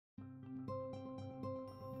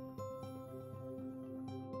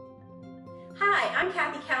Hi, I'm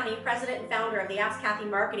Cathy County, President and Founder of the Ask Cathy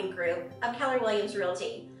Marketing Group of Keller Williams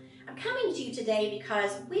Realty. I'm coming to you today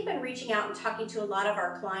because we've been reaching out and talking to a lot of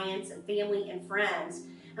our clients and family and friends.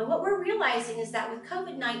 And what we're realizing is that with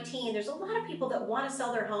COVID-19, there's a lot of people that want to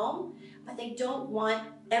sell their home, but they don't want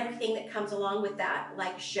everything that comes along with that,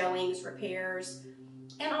 like showings, repairs,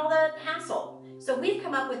 and all the hassle. So we've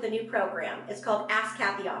come up with a new program. It's called Ask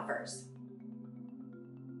Cathy Offers.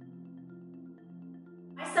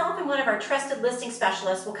 Myself and one of our trusted listing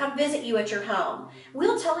specialists will come visit you at your home.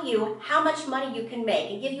 We'll tell you how much money you can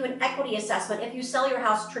make and give you an equity assessment if you sell your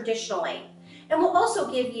house traditionally. And we'll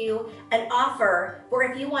also give you an offer for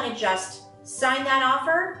if you want to just sign that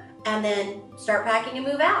offer and then start packing and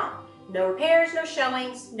move out. No repairs, no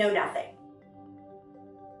showings, no nothing.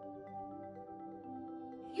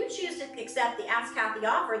 If you choose to accept the Ask Cathy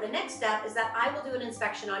offer, the next step is that I will do an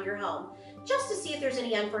inspection on your home just to see if there's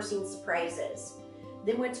any unforeseen surprises.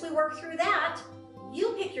 Then once we work through that,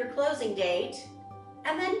 you pick your closing date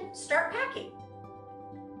and then start packing.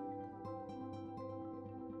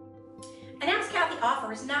 An Ask Cathy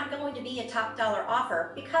offer is not going to be a top dollar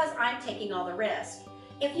offer because I'm taking all the risk.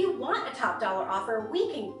 If you want a top dollar offer,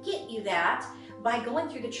 we can get you that by going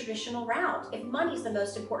through the traditional route if money's the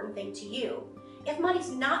most important thing to you. If money's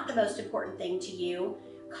not the most important thing to you,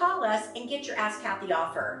 call us and get your Ask Cathy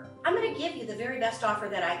offer. I'm going to give you the very best offer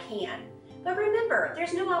that I can. But remember,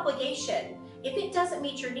 there's no obligation. If it doesn't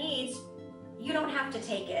meet your needs, you don't have to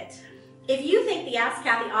take it. If you think the Ask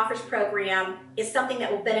Cathy Offers program is something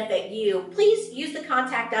that will benefit you, please use the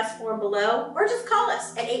Contact Us form below or just call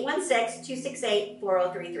us at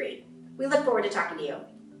 816-268-4033. We look forward to talking to you.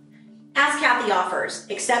 Ask Cathy Offers.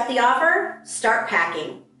 Accept the offer, start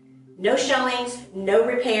packing. No showings, no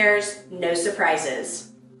repairs, no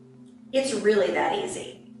surprises. It's really that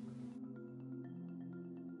easy.